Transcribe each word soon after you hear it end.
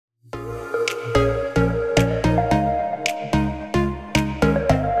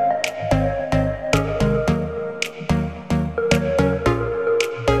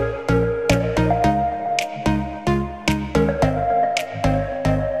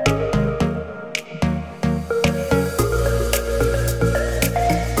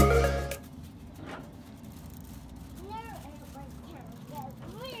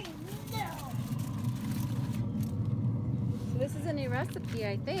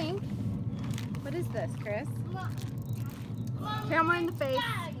pink. What is this, Chris? Camera in the face.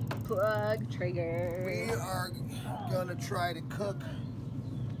 Plug Traeger. We are gonna try to cook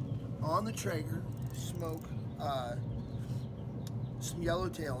on the Traeger, smoke some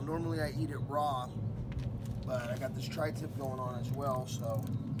yellowtail. Normally I eat it raw, but I got this tri-tip going on as well, so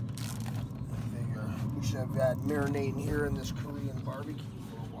I figure we should have that marinating here in this Korean barbecue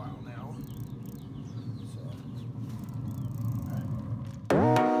for a while now.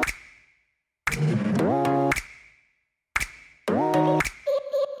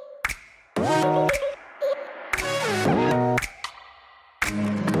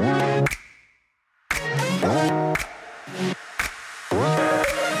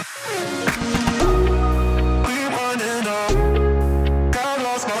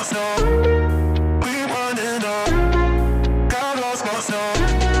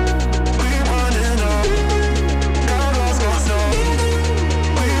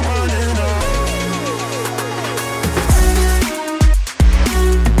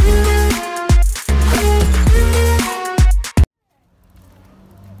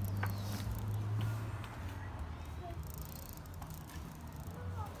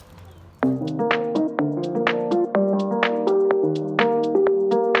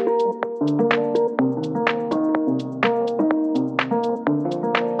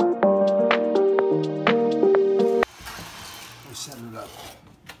 Set it up.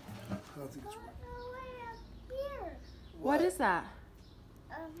 I don't think it's right. What is that?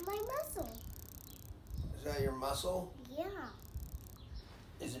 My muscle. Is that your muscle? Yeah.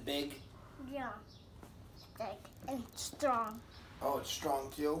 Is it big? Yeah. Thick and strong. Oh, it's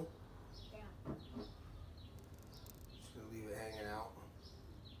strong too? Yeah. Just gonna leave it hanging out.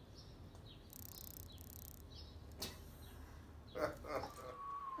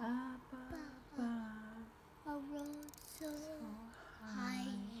 A road so high,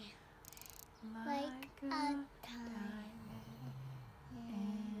 like a diamond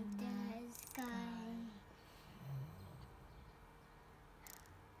in the sky.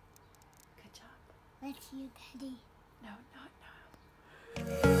 Good job. That's you, Daddy. No, no.